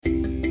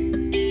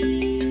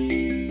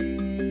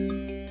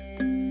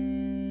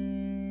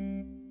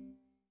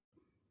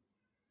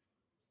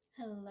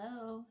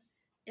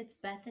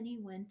Bethany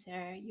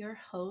Winter, your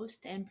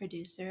host and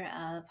producer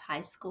of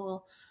High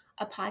School,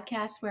 a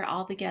podcast where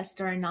all the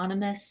guests are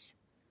anonymous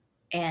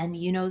and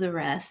you know the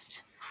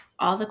rest.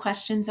 All the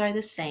questions are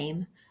the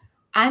same.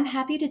 I'm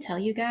happy to tell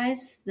you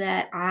guys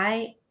that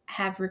I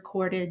have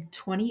recorded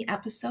 20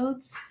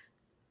 episodes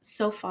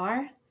so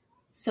far.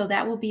 So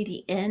that will be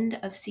the end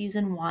of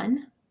season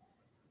 1.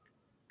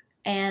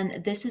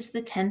 And this is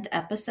the 10th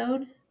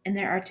episode, and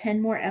there are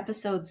 10 more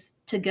episodes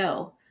to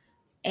go.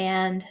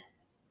 And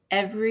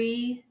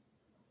every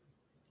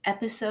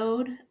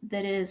episode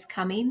that is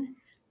coming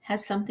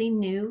has something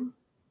new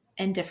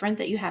and different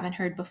that you haven't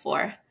heard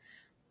before.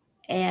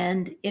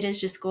 And it is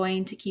just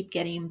going to keep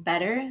getting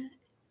better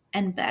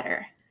and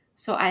better.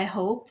 So I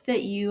hope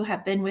that you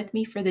have been with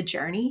me for the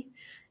journey.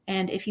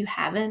 And if you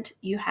haven't,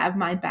 you have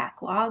my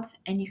backlog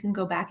and you can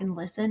go back and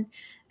listen.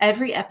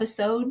 Every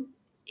episode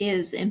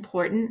is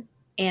important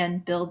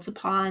and builds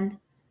upon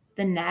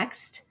the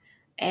next.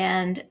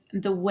 And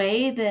the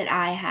way that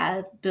I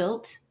have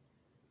built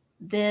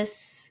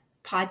this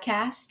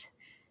podcast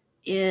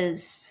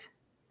is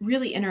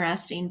really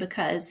interesting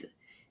because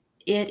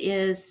it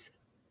is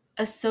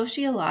a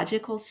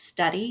sociological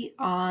study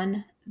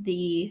on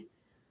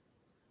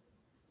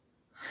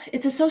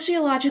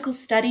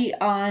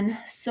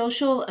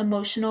social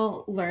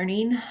emotional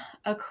learning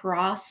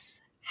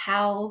across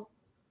I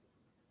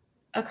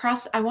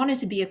want it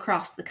to be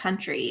across the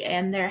country,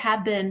 and there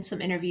have been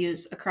some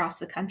interviews across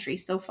the country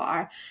so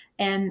far,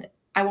 and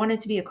I want it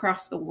to be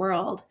across the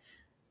world.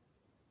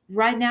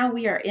 Right now,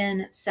 we are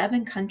in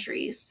 7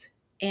 countries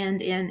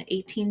and in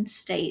 18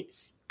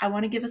 states. I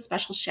want to give a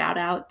special shout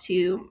out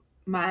to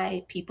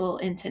my people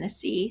in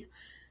Tennessee,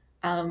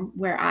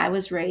 where I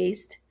was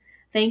raised.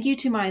 Thank you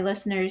to my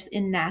listeners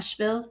in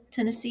Nashville,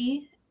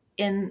 Tennessee,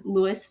 in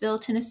Louisville,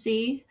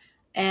 Tennessee,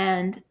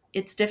 and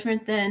it's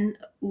different than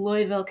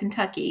Louisville,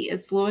 Kentucky.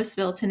 It's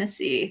Louisville,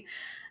 Tennessee,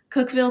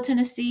 Cookeville,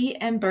 Tennessee,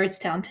 and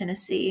Byrdstown,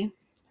 Tennessee.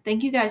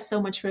 Thank you guys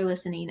so much for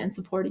listening and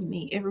supporting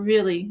me. It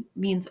really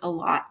means a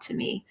lot to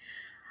me.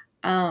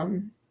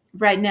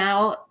 Right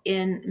now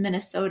in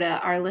Minnesota,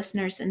 our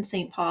listeners in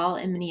St. Paul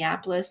and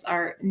Minneapolis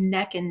are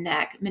neck and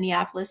neck.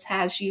 Minneapolis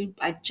has you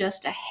by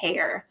just a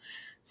hair.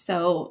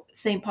 So,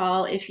 St.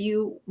 Paul, if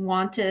you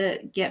want to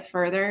get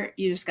further,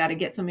 you just got to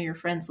get some of your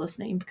friends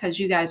listening because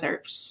you guys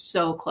are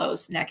so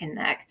close, neck and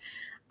neck.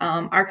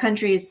 Our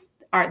countries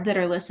that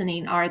are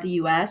listening are the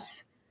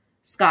US,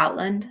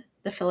 Scotland,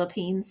 the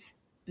Philippines,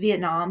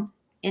 Vietnam,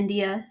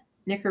 India,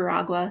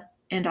 Nicaragua,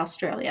 and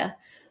Australia.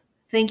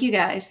 Thank you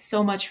guys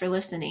so much for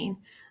listening.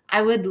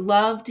 I would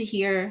love to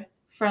hear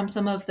from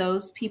some of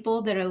those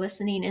people that are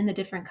listening in the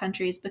different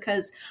countries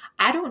because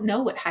I don't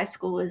know what high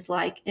school is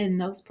like in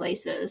those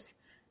places.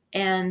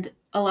 And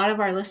a lot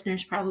of our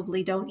listeners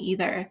probably don't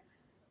either.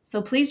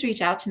 So please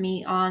reach out to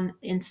me on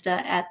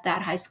Insta at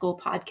That High School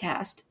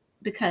Podcast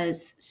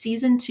because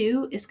season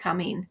 2 is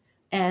coming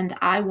and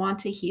I want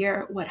to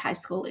hear what high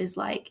school is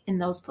like in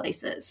those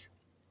places.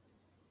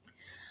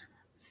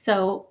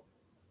 So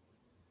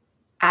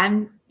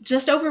I'm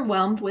just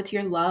overwhelmed with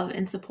your love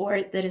and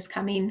support that is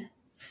coming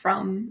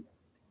from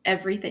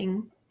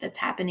everything that's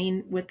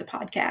happening with the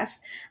podcast.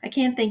 I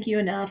can't thank you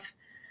enough.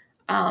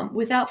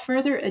 Without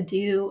further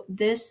ado,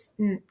 this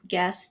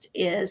guest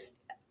is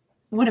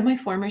one of my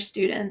former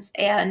students,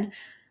 and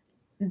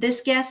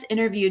this guest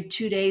interviewed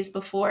 2 days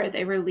before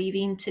they were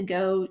leaving to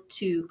go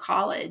to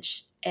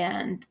college,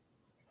 and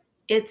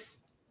it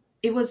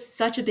was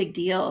such a big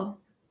deal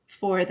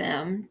for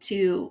them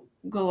to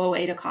go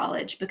away to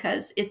college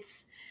because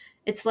it's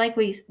like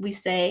we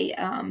say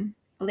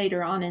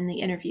later on in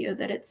the interview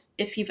that it's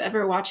if you've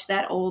ever watched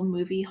that old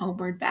movie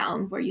Homeward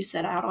Bound where you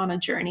set out on a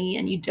journey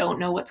and you don't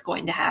know what's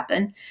going to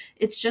happen,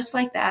 it's just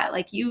like that.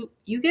 Like you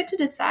get to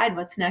decide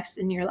what's next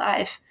in your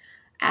life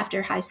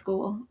after high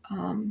school,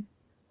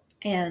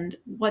 and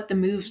what the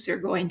moves are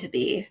going to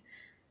be.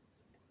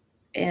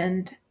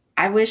 And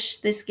I wish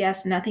this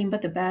guest nothing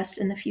but the best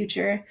in the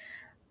future.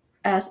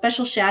 A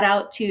special shout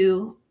out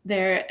to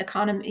their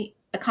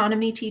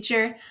economy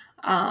teacher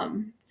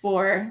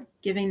for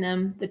giving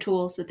them the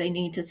tools that they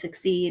need to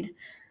succeed.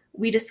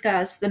 We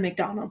discuss the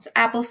McDonald's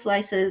apple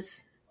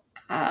slices,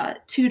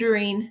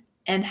 tutoring,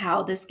 and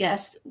how this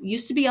guest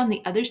used to be on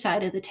the other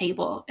side of the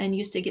table and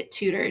used to get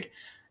tutored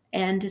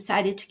and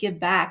decided to give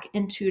back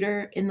and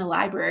tutor in the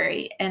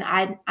library. And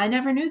I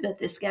never knew that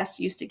this guest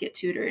used to get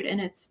tutored,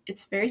 and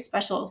it's very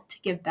special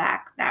to give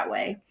back that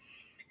way.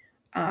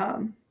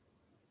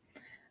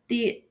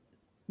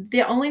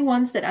 The only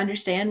ones that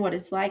understand what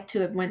it's like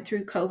to have went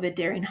through COVID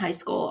during high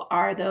school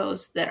are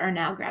those that are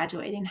now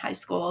graduating high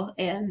school.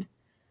 And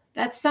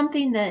that's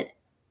something that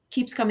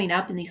keeps coming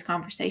up in these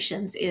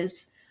conversations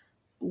is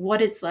what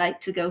it's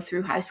like to go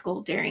through high school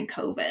during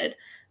COVID,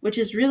 which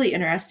is really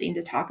interesting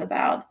to talk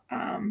about.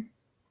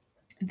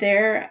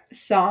 Their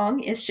song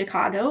is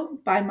Chicago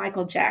by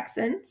Michael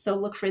Jackson. So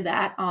look for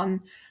that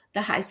on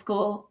the high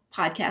school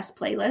podcast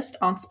playlist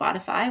on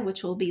Spotify,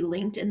 which will be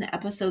linked in the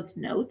episode's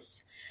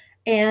notes.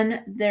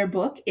 And their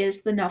book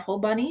is The Knuffle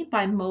Bunny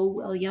by Mo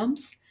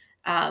Williams.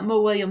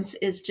 Mo Williams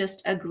is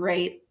just a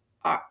great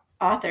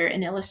author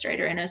and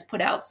illustrator and has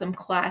put out some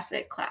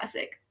classic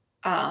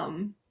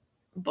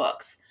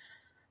books.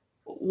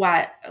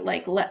 Why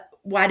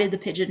did the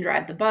pigeon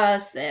drive the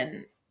bus?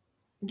 And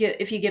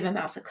if you give a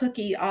mouse a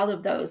cookie, all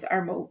of those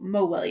are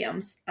Mo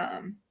Williams.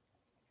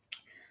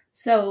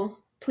 So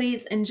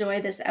please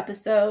enjoy this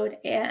episode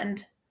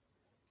and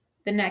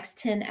the next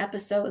 10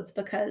 episodes,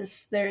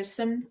 because there's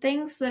some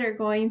things that are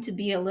going to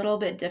be a little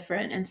bit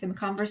different and some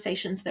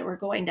conversations that we're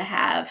going to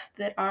have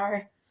that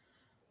are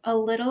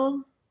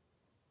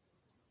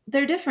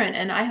they're different,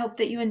 and I hope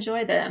that you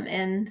enjoy them,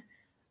 and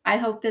I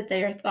hope that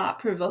they are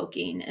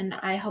thought-provoking, and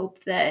I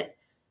hope that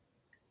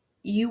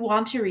you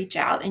want to reach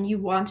out and you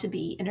want to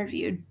be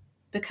interviewed,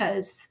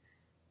 because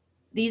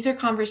these are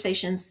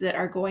conversations that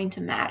are going to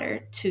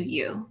matter to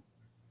you.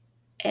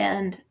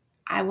 And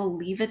I will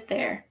leave it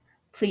there.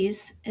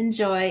 Please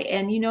enjoy,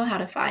 and you know how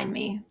to find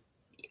me.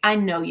 I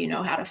know you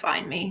know how to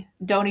find me.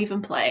 Don't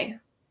even play.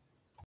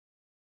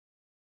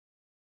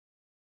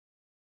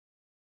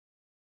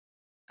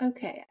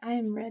 Okay, I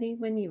am ready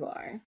when you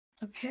are.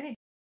 Okay.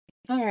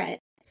 All right.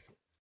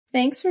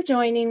 Thanks for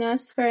joining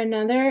us for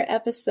another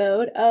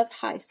episode of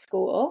High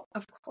School.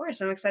 Of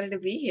course, I'm excited to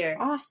be here.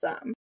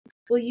 Awesome.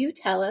 Will you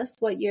tell us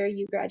what year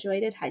you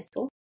graduated high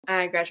school?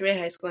 I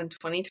graduated high school in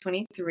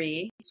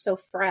 2023. So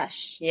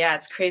fresh. Yeah,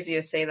 it's crazy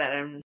to say that.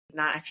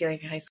 I feel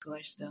like a high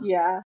schooler still.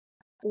 Yeah.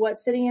 What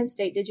city and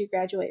state did you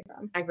graduate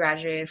from? I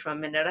graduated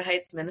from Minnesota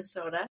Heights,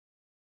 Minnesota.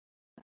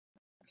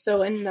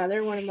 So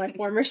another one of my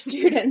former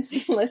students,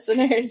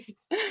 listeners,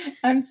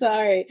 I'm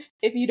sorry.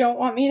 If you don't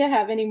want me to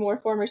have any more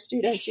former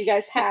students, you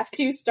guys have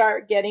to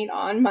start getting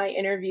on my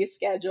interview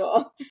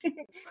schedule.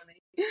 It's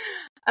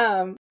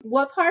funny.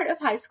 What part of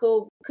high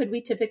school could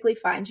we typically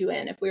find you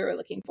in if we were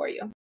looking for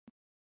you?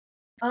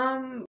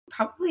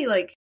 Probably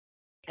like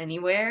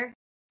anywhere.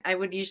 I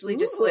would usually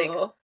just like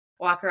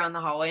walk around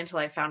the hallway until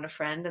I found a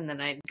friend, and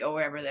then I'd go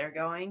wherever they're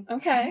going.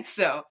 Okay.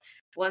 So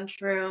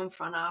lunchroom,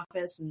 front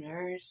office,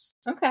 nurse.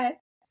 Okay.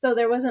 So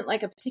there wasn't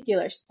like a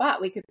particular spot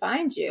we could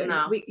find you.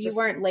 No. You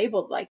weren't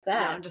labeled like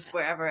that. No, just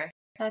wherever.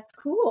 That's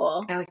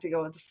cool. I like to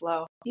go with the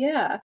flow.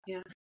 Yeah.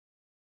 Yeah.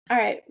 All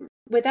right.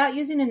 Without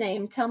using a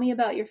name, tell me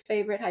about your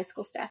favorite high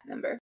school staff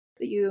member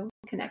that you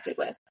connected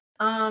with.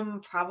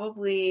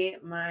 Probably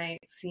my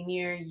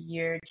senior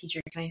year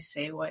teacher. Can I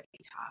say what he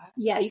taught?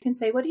 Yeah, you can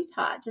say what he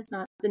taught, just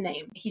not the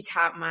name. He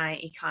taught my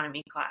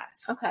economy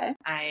class. Okay.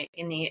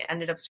 And he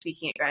ended up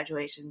speaking at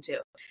graduation too.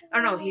 I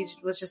don't know, he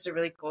was just a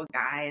really cool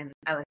guy, and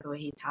I like the way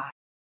he taught.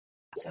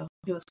 So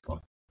he was cool.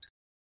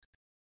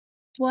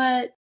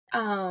 What,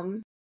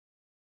 I'm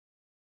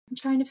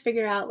trying to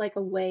figure out like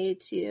a way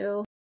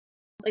to,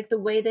 like the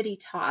way that he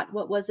taught,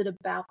 what was it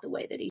about the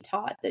way that he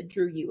taught that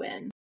drew you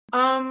in?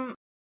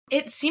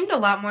 It seemed a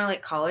lot more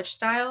like college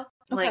style.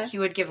 Okay. Like he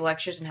would give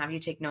lectures and have you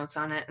take notes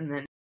on it, and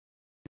then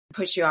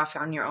push you off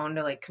on your own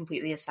to like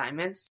complete the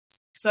assignments.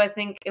 So I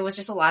think it was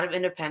just a lot of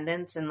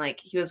independence, and like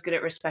he was good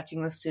at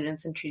respecting the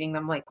students and treating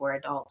them like we're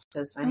adults,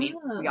 because I mean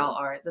we all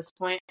are at this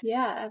point.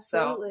 Yeah,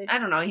 absolutely. So I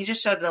don't know, he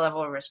just showed a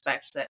level of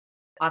respect that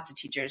lots of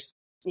teachers,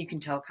 you can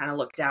tell, kind of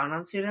look down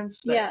on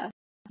students. But yeah,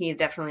 he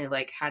definitely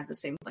like had the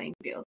same playing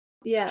field.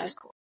 Yeah, which is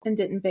cool. And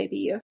didn't baby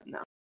you.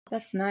 No.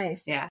 That's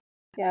nice. Yeah.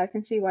 Yeah, I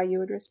can see why you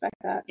would respect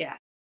that. Yeah.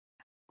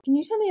 Can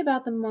you tell me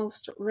about the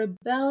most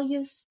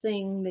rebellious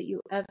thing that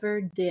you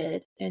ever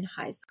did in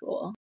high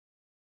school?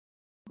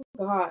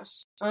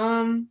 Gosh.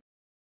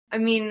 I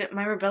mean,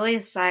 my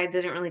rebellious side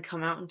didn't really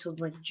come out until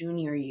like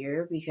junior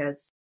year,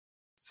 because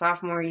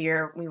sophomore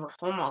year we were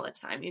home all the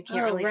time. You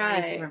can't really do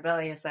anything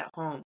rebellious at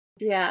home.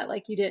 Yeah,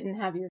 like you didn't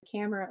have your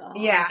camera on.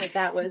 Yeah. But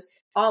that was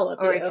all of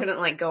or you. I couldn't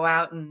like go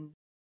out and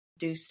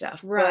do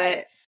stuff. Right.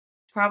 But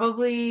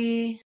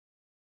probably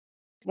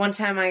one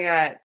time I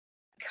got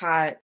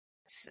caught.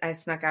 I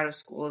snuck out of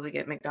school to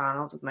get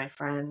McDonald's with my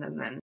friend, and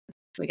then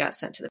we got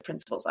sent to the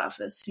principal's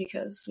office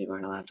because we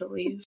weren't allowed to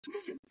leave.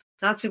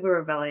 Not super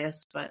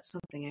rebellious, but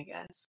something, I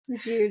guess.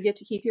 Did you get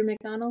to keep your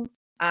McDonald's?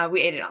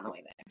 We ate it on the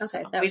way there.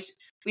 Okay. So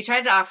we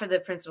tried to offer the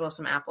principal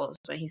some apples,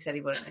 but he said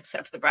he wouldn't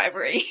accept the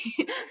bribery.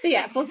 The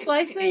apple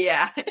slices?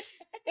 Yeah.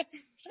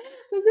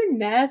 Those are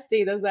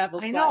nasty, those apple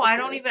slices. I know. I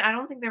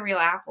don't think they're real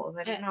apples.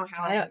 I don't know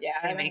how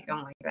they make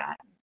them like that.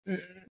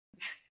 Mm-mm.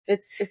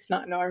 It's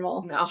not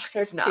normal. No,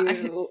 it's not.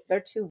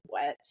 They're too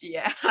wet.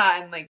 Yeah,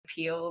 and like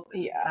peeled.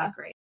 Yeah. Not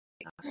great.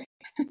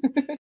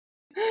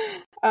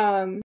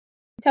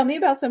 Tell me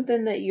about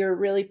something that you're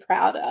really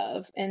proud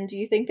of, and do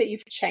you think that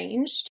you've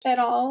changed at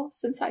all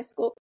since high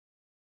school?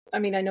 I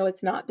mean, I know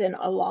it's not been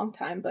a long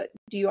time, but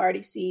do you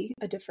already see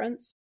a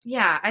difference?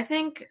 Yeah, I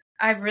think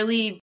I've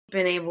really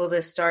been able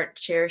to start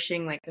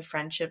cherishing like the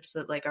friendships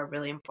that like are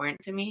really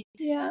important to me.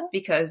 Yeah.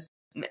 Because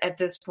at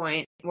this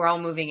point, we're all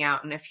moving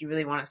out, and if you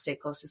really want to stay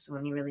close to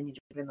someone, you really need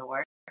to put in the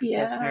work.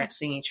 Because we aren't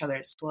seeing each other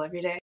at school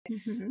every day.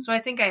 Mm-hmm. So I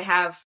think I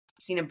have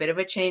seen a bit of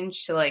a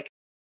change to like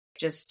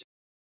just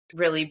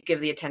really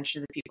give the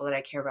attention to the people that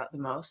I care about the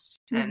most.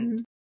 Mm-hmm.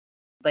 And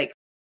like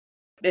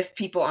if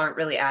people aren't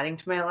really adding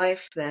to my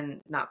life,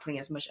 then not putting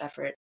as much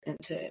effort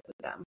into it with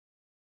them.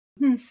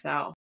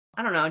 So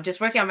I don't know,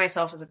 just working on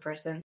myself as a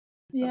person.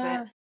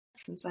 Yeah.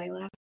 since I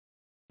left.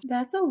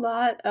 That's a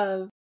lot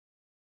of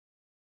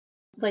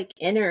like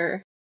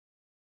inner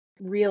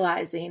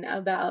realizing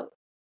about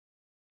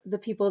the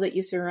people that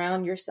you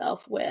surround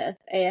yourself with.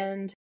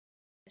 And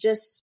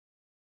just,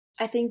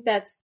 I think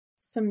that's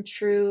some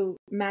true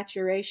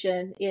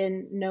maturation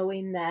in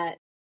knowing that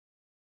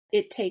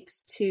it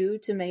takes two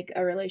to make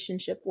a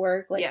relationship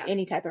work, like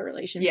any type of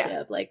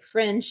relationship, like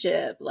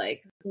friendship,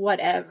 like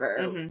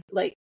whatever.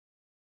 Like,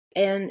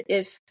 and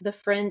if the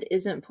friend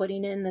isn't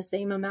putting in the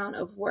same amount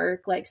of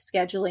work, like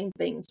scheduling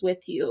things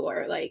with you,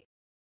 or like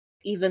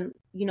even,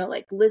 you know,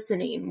 like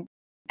listening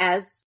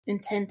as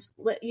intent,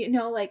 you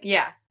know, like.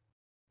 Yeah.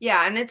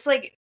 And it's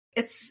like,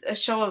 it's a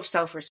show of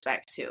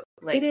self-respect too.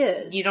 Like, it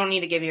is. You don't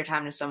need to give your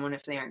time to someone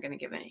if they aren't going to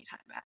give any time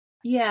back.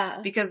 Yeah.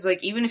 Because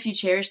like, even if you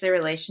cherish their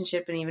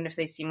relationship and even if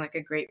they seem like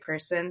a great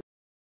person,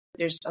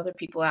 there's other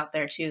people out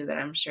there too that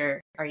I'm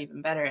sure are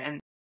even better. And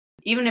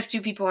even if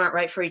two people aren't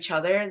right for each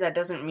other, that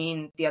doesn't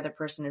mean the other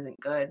person isn't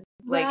good.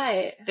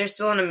 Like, they're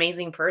still an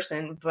amazing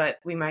person, but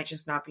we might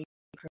just not be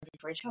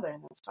perfect for each other,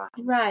 and that's fine.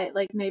 Right.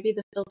 Like maybe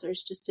the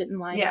filters just didn't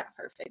line up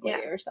perfectly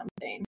or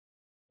something.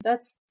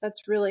 That's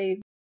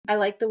really, I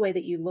like the way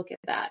that you look at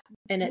that.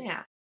 And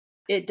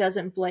it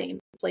doesn't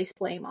place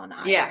blame on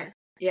either.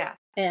 Yeah.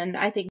 And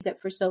I think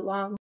that for so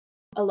long,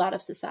 a lot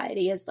of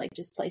society has like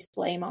just placed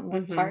blame on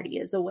one party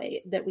as a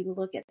way that we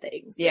look at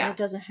things. And it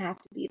doesn't have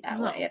to be that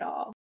way at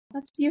all.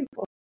 That's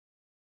beautiful.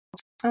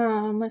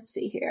 Let's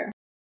see here.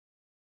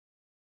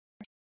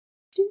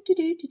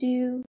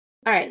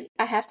 All right,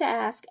 I have to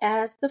ask,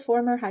 as a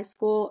former high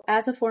school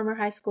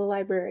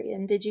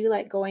librarian, did you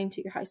like going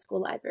to your high school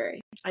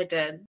library? I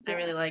did. I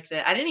really liked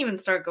it. I didn't even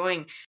start going.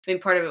 I mean,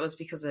 part of it was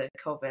because of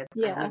COVID.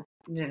 Yeah.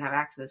 We didn't have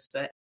access,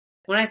 but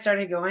when I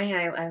started going,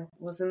 I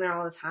was in there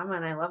all the time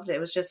and I loved it. It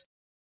was just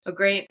a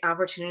great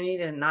opportunity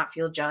to not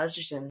feel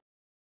judged and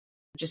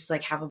just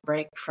like have a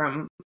break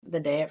from the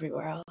day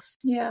everywhere else.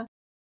 Yeah.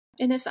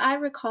 And if I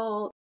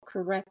recall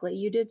correctly,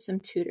 you did some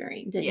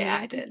tutoring, didn't you? Yeah,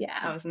 I did. Yeah.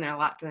 I was in there a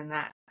lot doing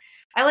that.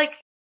 I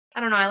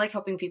like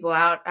helping people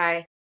out.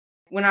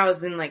 When I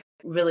was in like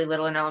really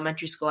little in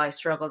elementary school, I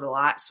struggled a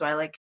lot. So I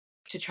like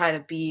to try to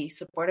be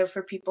supportive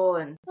for people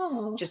and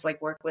just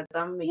like work with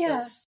them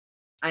because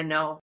I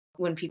know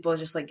when people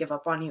just like give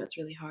up on you, it's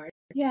really hard.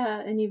 Yeah.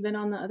 And you've been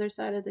on the other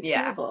side of the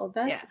table.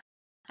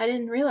 I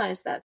didn't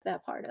realize that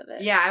part of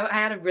it. Yeah. I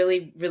had a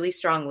really, really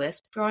strong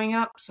lisp growing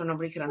up, so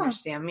nobody could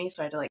understand me.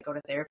 So I had to like go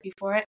to therapy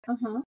for it.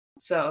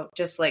 So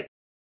just like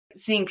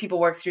seeing people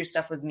work through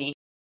stuff with me,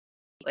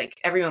 like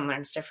everyone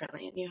learns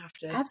differently and you have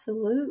to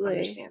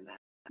understand that.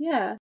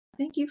 Yeah.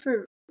 Thank you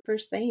for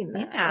saying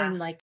that. Yeah. And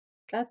like,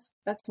 that's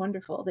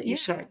wonderful that you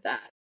shared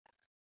that.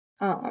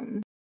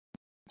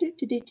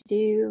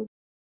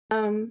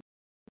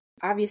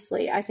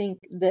 Obviously, I think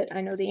that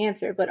I know the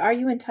answer, but are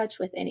you in touch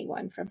with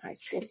anyone from high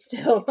school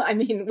still? I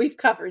mean, we've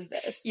covered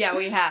this. Yeah,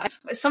 we have.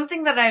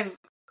 Something that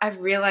I've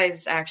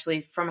realized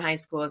actually from high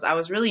school is I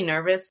was really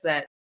nervous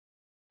that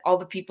all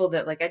the people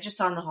that like I just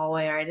saw in the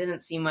hallway or I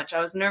didn't see much,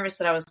 I was nervous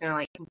that I was going to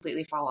like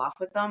completely fall off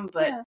with them.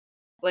 But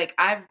like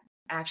I've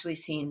actually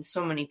seen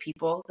so many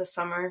people this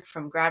summer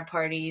from grad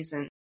parties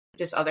and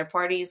just other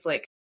parties.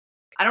 Like,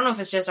 I don't know if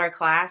it's just our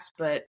class,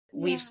 but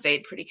we've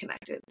stayed pretty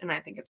connected. And I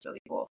think it's really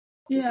cool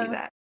to see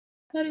that.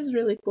 That is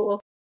really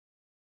cool.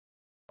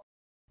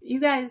 You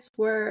guys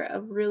were a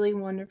really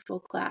wonderful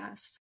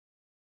class.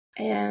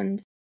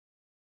 And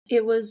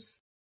it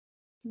was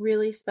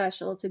really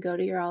special to go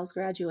to your all's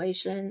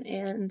graduation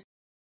and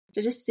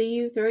to just see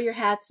you throw your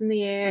hats in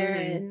the air.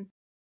 And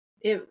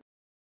it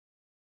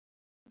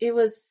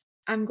was,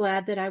 I'm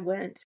glad that I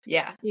went.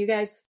 Yeah. You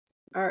guys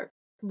are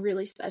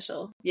really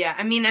special. Yeah.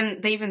 I mean,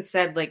 and they even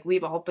said like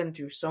we've all been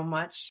through so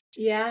much.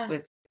 Yeah.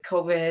 With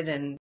COVID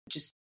and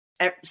just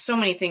so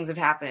many things have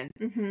happened.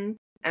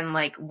 And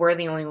like we're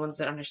the only ones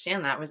that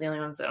understand that. We're the only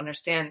ones that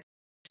understand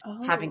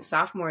having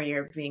sophomore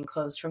year being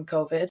closed from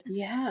COVID.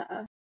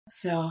 Yeah.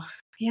 So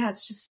yeah,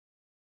 it's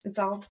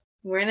all,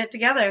 we're in it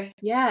together.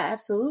 Yeah,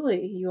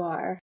 absolutely. You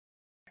are.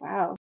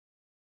 Wow.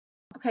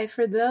 Okay.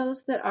 For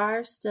those that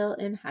are still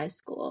in high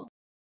school,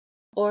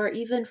 or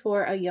even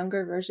for a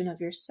younger version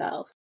of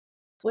yourself,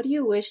 what do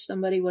you wish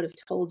somebody would have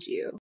told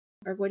you?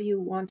 Or what do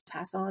you want to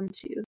pass on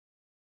to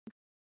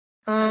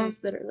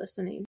those that are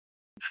listening?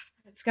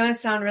 It's going to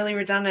sound really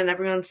redundant.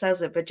 Everyone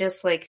says it, but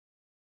just like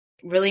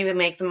really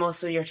make the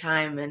most of your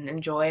time and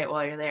enjoy it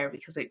while you're there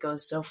because it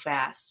goes so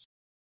fast.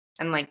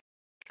 And like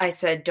I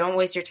said, don't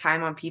waste your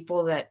time on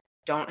people that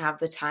don't have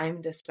the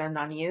time to spend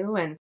on you,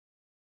 and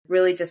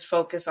really just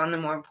focus on the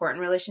more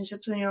important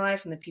relationships in your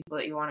life and the people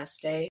that you want to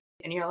stay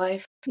in your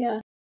life.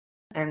 Yeah.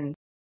 And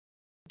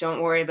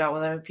don't worry about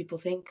what other people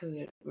think because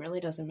it really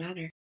doesn't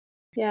matter.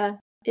 Yeah.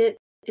 It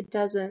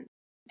doesn't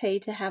pay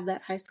to have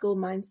that high school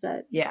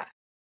mindset. Yeah.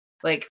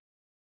 Like,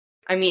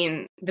 I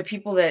mean, the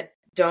people that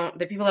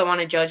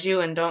want to judge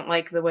you and don't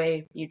like the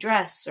way you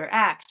dress or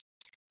act,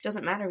 it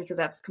doesn't matter because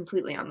that's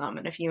completely on them.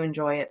 And if you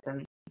enjoy it,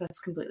 then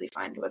that's completely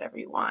fine. Do whatever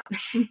you want.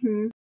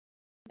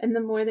 And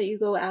the more that you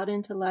go out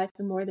into life,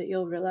 the more that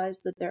you'll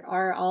realize that there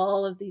are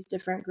all of these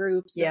different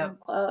groups and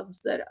clubs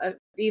that are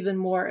even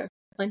more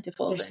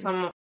plentiful. There's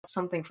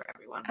something for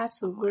everyone.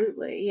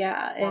 Absolutely,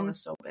 yeah. And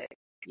is so big.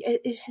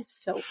 It is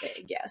so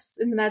big, yes.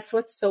 And that's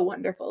what's so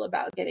wonderful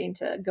about getting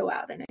to go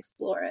out and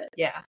explore it.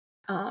 Yeah.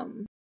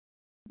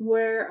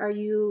 Where are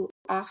you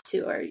off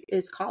to? Or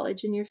is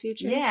college in your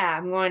future? Yeah,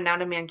 I'm going down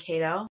to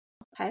Mankato.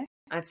 Okay.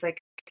 It's like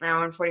an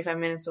hour and 45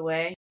 minutes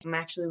away. I'm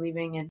actually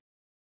leaving in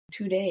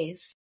 2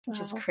 days, which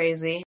is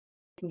crazy.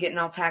 I'm getting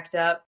all packed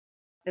up.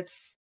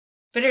 It's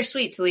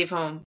bittersweet to leave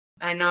home.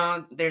 I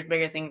know there's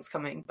bigger things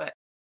coming, but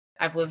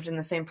I've lived in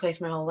the same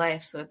place my whole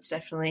life, so it's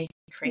definitely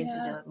crazy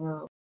to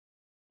move.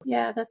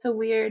 Yeah, that's a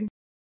weird...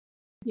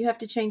 You have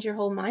to change your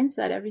whole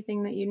mindset.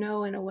 Everything that you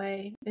know, in a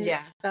way, is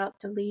about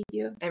to leave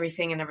you.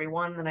 Everything and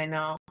everyone that I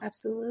know.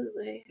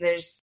 Absolutely.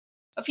 There's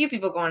a few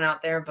people going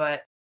out there,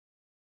 but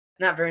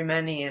not very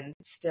many, and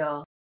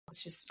still,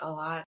 it's just a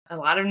lot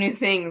of new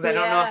things. I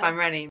don't know if I'm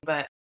ready,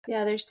 but...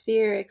 Yeah, there's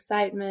fear,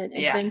 excitement,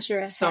 adventure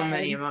ahead. So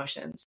many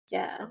emotions.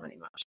 Yeah. So many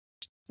emotions.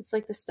 It's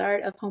like the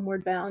start of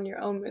Homeward Bound, your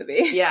own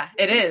movie. Yeah,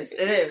 it is.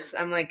 It is.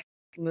 I'm like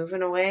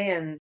moving away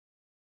and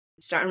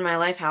starting my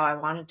life how I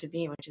want it to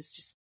be, which is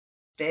just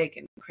big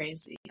and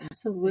crazy.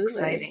 Absolutely.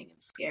 Exciting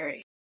and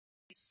scary.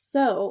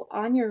 So,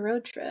 on your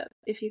road trip,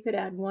 if you could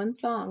add one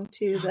song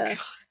to the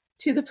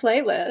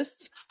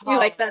playlist. You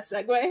like that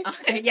segue?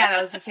 Yeah,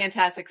 that was a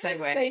fantastic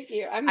segue. Thank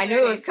you. I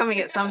knew it was coming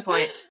at some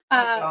point.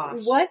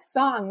 What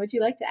song would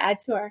you like to add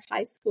to our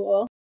high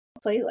school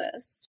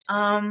playlist?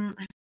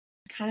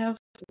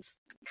 It's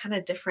kind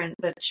of different,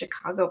 but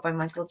Chicago by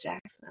Michael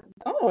Jackson.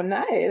 Oh,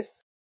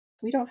 nice.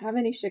 We don't have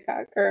any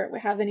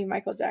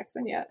Michael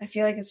Jackson yet. I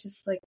feel like it's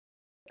just like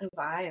a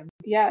vibe.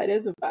 Yeah, it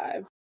is a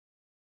vibe.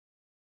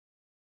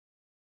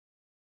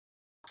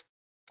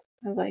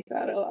 I like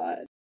that a lot.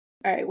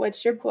 All right,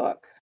 what's your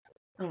book?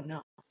 Oh,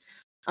 no.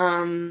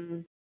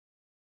 And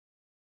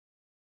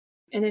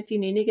if you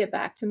need to get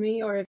back to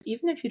me, or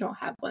even if you don't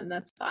have one,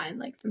 that's fine.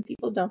 Like, some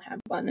people don't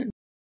have one.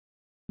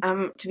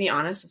 And to be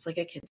honest, it's like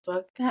a kid's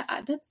book.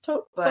 That's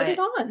put it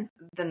on.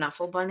 The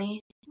Nuffle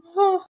Bunny.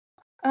 Oh,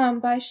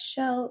 by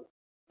Shel.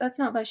 That's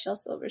not by Shel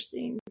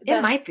Silverstein.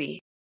 It might be.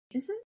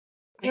 Is it?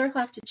 You'll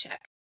have to check.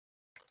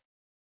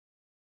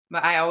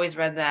 But I always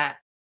read that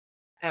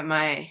at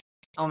my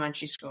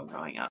elementary school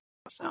growing up.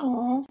 So.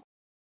 Aww.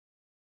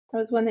 That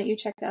was one that you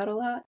checked out a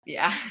lot?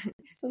 Yeah.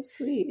 So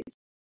sweet.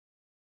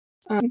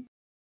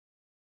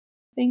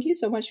 Thank you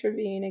so much for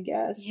being a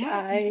guest.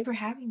 Yeah, thank you for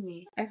having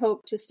me. I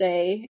hope to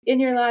stay in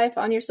your life,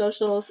 on your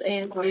socials,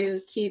 and to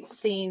keep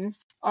seeing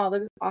all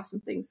the awesome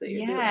things that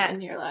you're doing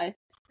in your life.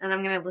 And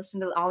I'm going to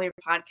listen to all your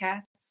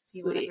podcasts,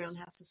 see what everyone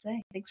has to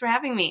say. Thanks for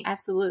having me.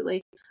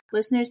 Absolutely.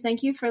 Listeners,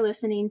 thank you for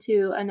listening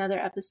to another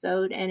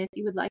episode. And if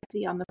you would like to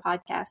be on the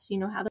podcast, you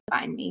know how to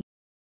find me.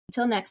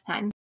 Until next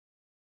time.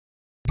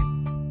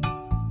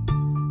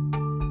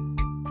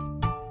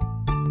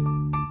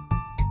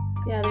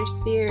 Yeah, there's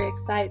fear,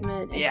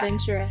 excitement,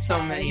 adventure ahead.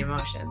 So many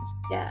emotions.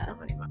 Yeah. So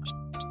many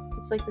emotions.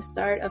 It's like the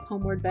start of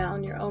Homeward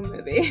Bound, your own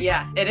movie.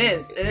 Yeah, it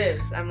is. It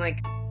is. I'm like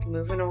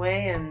moving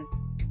away and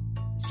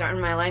starting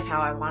my life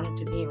how I want it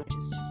to be, which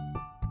is just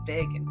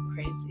big and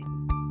crazy.